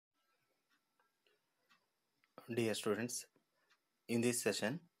Dear students, in this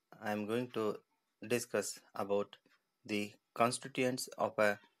session I am going to discuss about the constituents of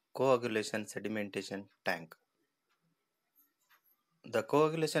a coagulation sedimentation tank. The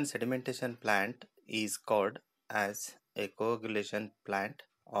coagulation sedimentation plant is called as a coagulation plant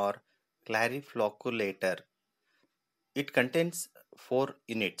or clariflocculator. It contains four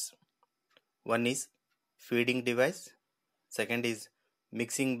units. One is feeding device, second is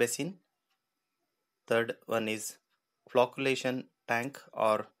mixing basin, third one is flocculation tank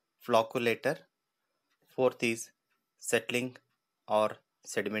or flocculator, fourth is settling or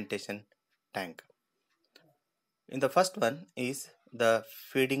sedimentation tank. In the first one is the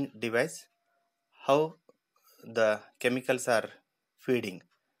feeding device, how the chemicals are feeding.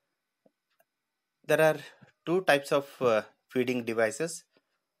 There are two types of feeding devices.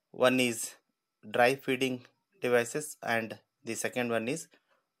 One is dry feeding devices and the second one is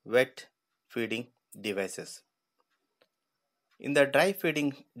wet feeding devices. In the dry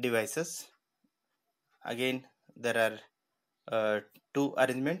feeding devices, again there are two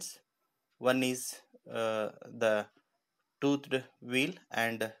arrangements. One is the toothed wheel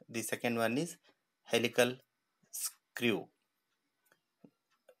and the second one is helical screw.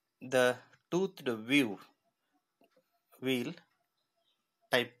 The toothed wheel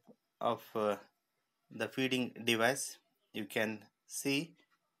type of the feeding device you can see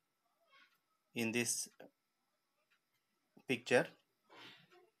in this picture.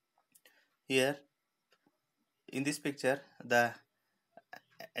 Here in this picture the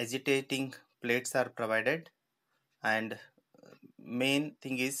agitating plates are provided, and main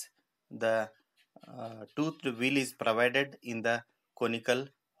thing is the toothed wheel is provided in the conical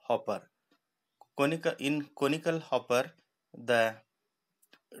hopper. In conical hopper, the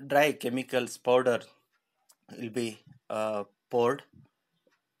dry chemicals powder will be poured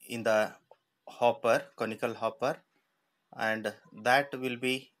in the conical hopper, and that will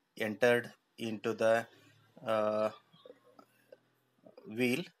be entered into the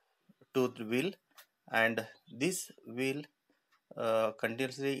toothed wheel, and this wheel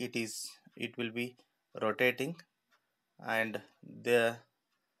continuously it will be rotating, and the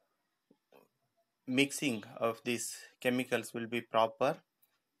mixing of these chemicals will be proper,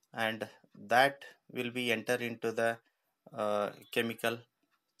 and that will be enter into the chemical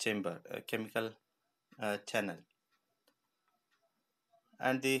channel.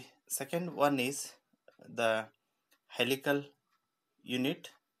 And the second one is the helical unit.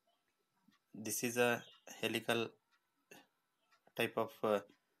 This is a helical type of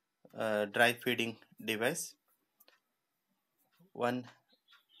dry feeding device. One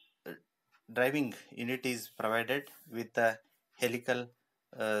driving unit is provided with the helical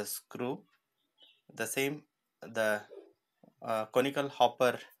screw. The conical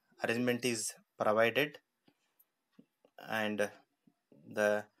hopper arrangement is provided, and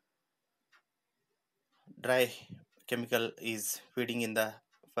the dry chemical is feeding in the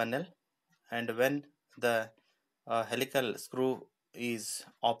funnel, and when the helical screw is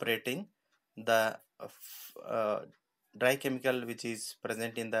operating, the dry chemical which is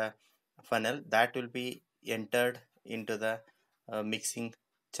present in the funnel, that will be entered into the mixing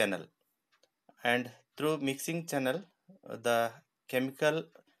channel, and through mixing channel the chemicals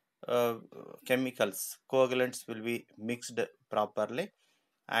coagulants will be mixed properly,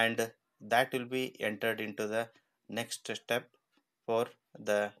 and that will be entered into the next step for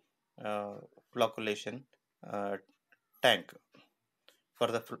the flocculation tank. For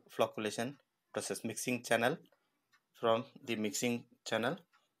the flocculation process, mixing channel, from the mixing channel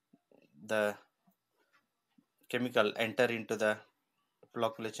the chemical enter into the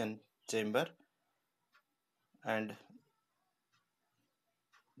flocculation chamber, and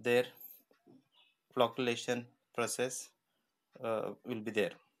their flocculation process will be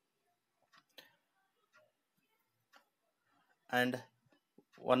there. And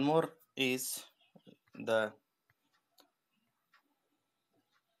one more is the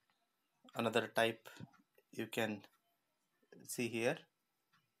another type you can see here.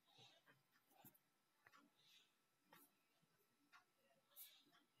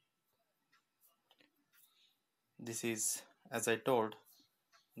 This is, as I told,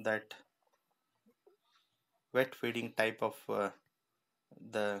 that wet feeding type of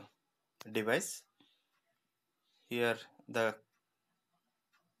the device. Here the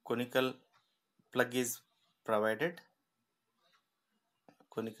conical plug is provided.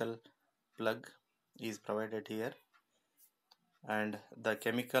 Conical plug is provided here, and the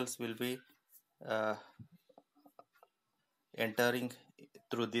chemicals will be entering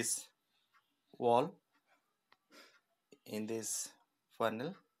through this wall in this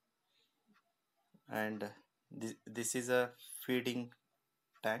funnel, and This is a feeding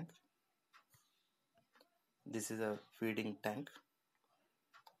tank. This is a feeding tank.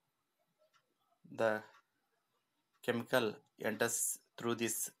 The chemical enters through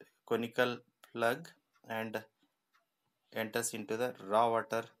this conical plug and enters into the raw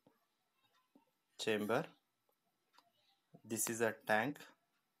water chamber. This is a tank.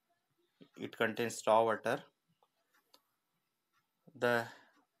 It contains raw water. The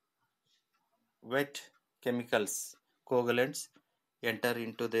wet chemicals, coagulants, enter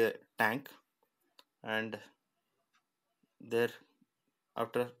into the tank, and there,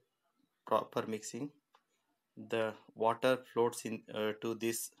 after proper mixing, the water floats in to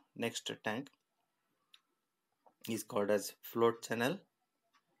this next tank, is called as float channel.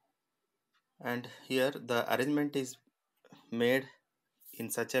 And here the arrangement is made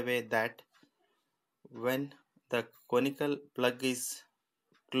in such a way that when the conical plug is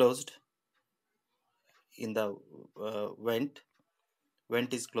closed in the vent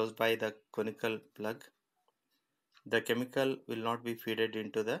is closed by the conical plug, the chemical will not be fed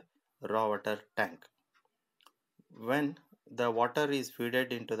into the raw water tank. When the water is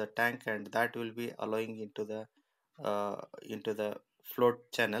fed into the tank, and that will be allowing into the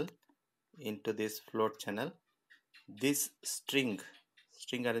float channel, into this float channel, this string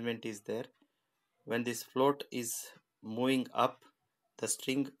arrangement is there. When this float is moving up, the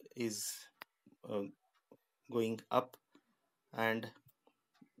string is uh, going up, and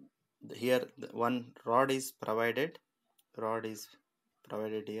here one rod is provided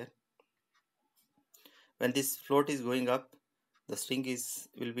here. When this float is going up, the string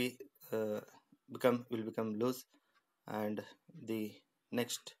will become loose, and the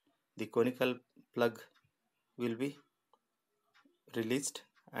conical plug will be released,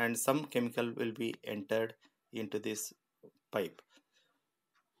 and some chemical will be entered into this pipe,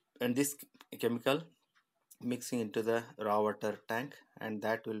 and this chemical mixing into the raw water tank, and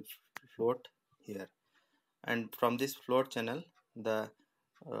that will float here. And from this float channel, the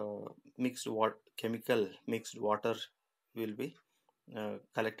chemical mixed water will be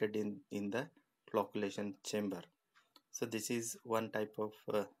collected in the flocculation chamber. So this is one type of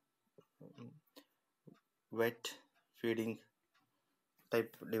wet feeding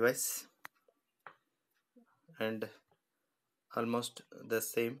type device, and almost the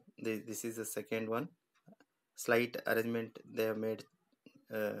same. This is the second one. Slight arrangement they have made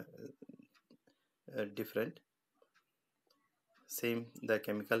different. Same, the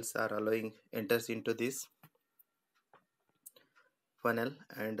chemicals are allowing enters into this funnel,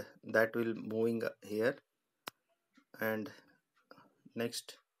 and that will moving here, and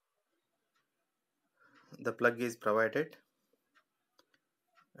next the plug is provided,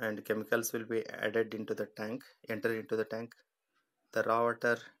 and chemicals will be added into the tank, enter into the tank. The raw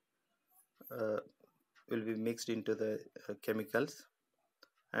water will be mixed into the chemicals,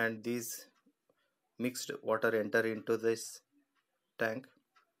 and these mixed water enter into this tank,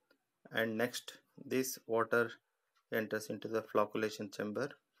 and next this water enters into the flocculation chamber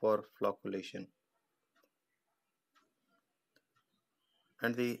for flocculation.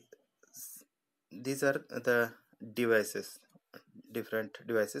 And these are the devices, different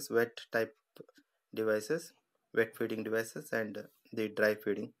devices, wet type devices, wet feeding devices, and the dry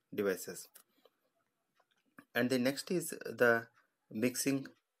feeding devices. And the next is the mixing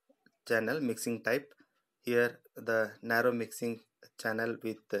channel, mixing type. Here the narrow mixing channel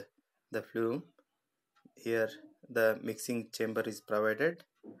with the flume. Here the mixing chamber is provided,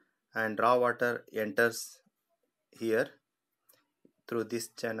 and raw water enters here through this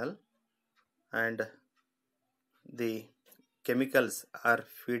channel, and the chemicals are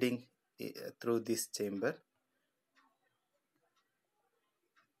feeding through this chamber,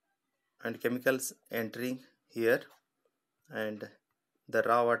 and chemicals entering here, and the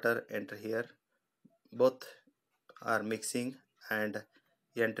raw water enter here. Both are mixing and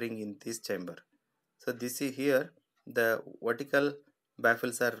entering in this chamber. So this is here the vertical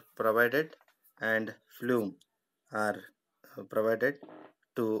baffles are provided, and flume are provided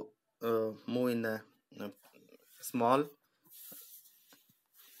to move in a small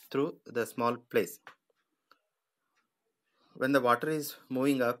through the small place. When the water is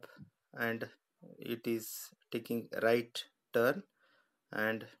moving up, and it is taking right turn,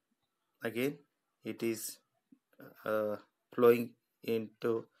 and again it is flowing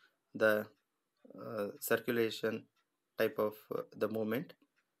into the circulation type of the movement,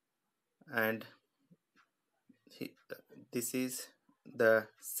 and this is the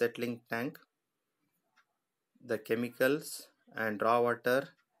settling tank. The chemicals and raw water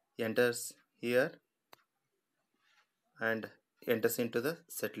enters here and enters into the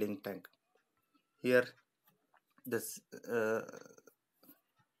settling tank. Here this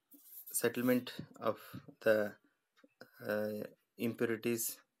settlement of the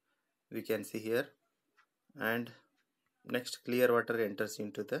impurities we can see here, and next clear water enters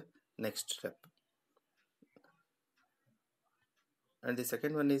into the next step. And the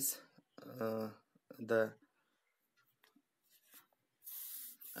second one is the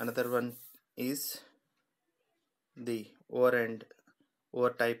another one is the over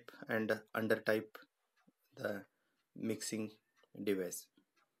type and under type, the mixing device.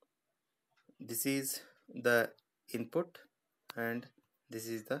 This is the input and this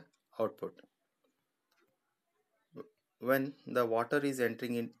is the output. When the water is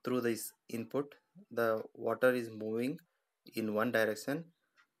entering in through this input, the water is moving in one direction,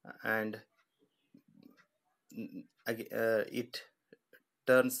 and it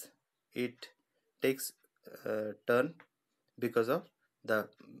turns, it takes turn because of the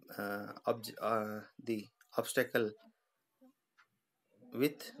the obstacle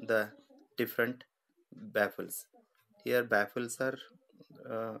with the different baffles. Here baffles are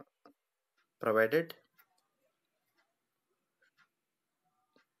uh, provided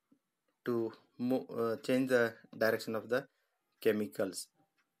to change the direction of the chemicals.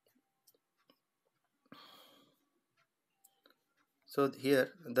 So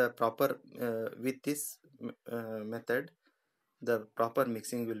here the proper with this method, the proper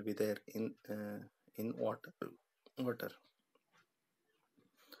mixing will be there in water.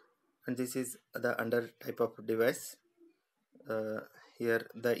 And this is the under type of device. Here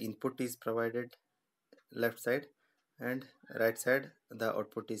the input is provided left side, and right side the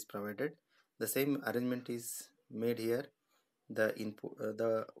output is provided. The same arrangement is made here. The input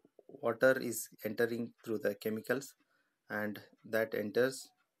the water is entering through the chemicals, and that enters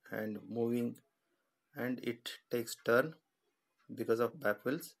and moving, and it takes turn because of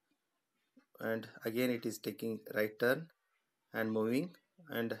baffles, and again it is taking right turn and moving,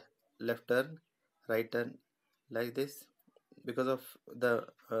 and left turn, right turn, like this. Because of the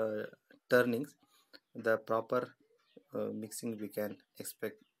turnings, the proper mixing we can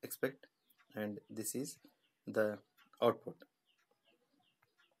expect, and this is the output.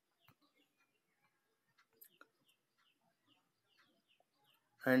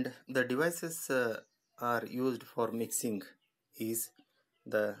 And the devices are used for mixing is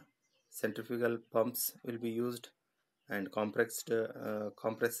the centrifugal pumps will be used, and compressed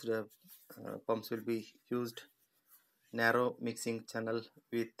pumps will be used. Narrow mixing channel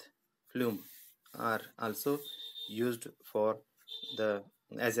with flume are also used for the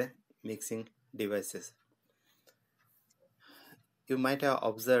as a mixing devices. You might have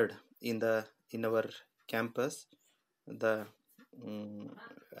observed in our campus, the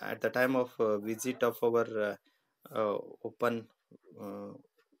at the time of visit of our open uh,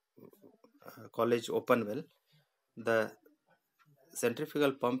 college open well, the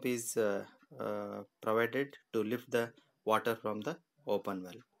centrifugal pump is provided to lift the water from the open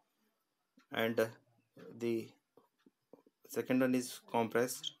well, and the second one is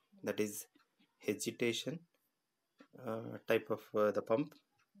compressed, that is hesitation type of the pump,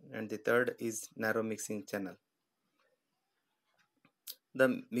 and the third is narrow mixing channel.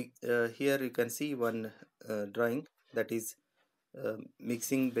 Here you can see one drawing, that is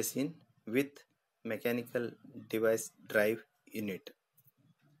mixing basin with mechanical device drive unit.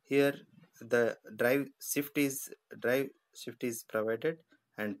 Here the drive shift is provided,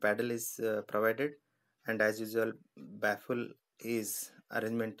 and paddle is provided, and as usual baffle is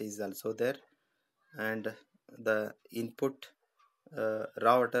arrangement is also there, and the input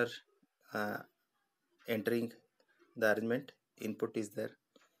raw water uh, entering the arrangement input is there,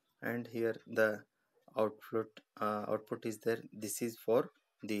 and here the output is there. This is for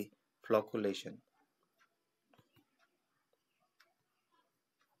the flocculation.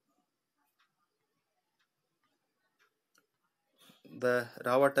 The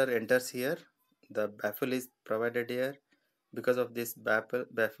raw water enters here, the baffle is provided here. Because of this baffle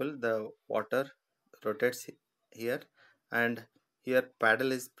the water rotates here, and here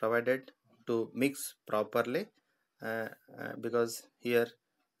paddle is provided to mix properly, because here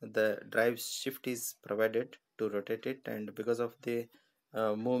the drive shift is provided to rotate it, and because of the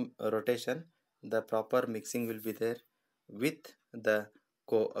rotation, the proper mixing will be there with the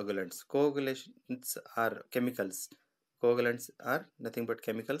coagulants. Coagulants are chemicals. Coagulants are nothing but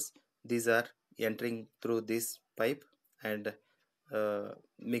chemicals. These are entering through this pipe and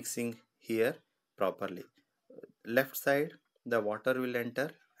mixing here properly. Left side the water will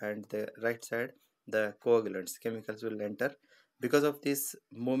enter, and the right side the coagulants chemicals will enter. Because of this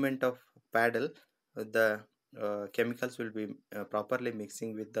movement of paddle, the chemicals will be properly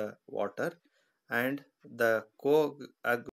mixing with the water, and the coagulant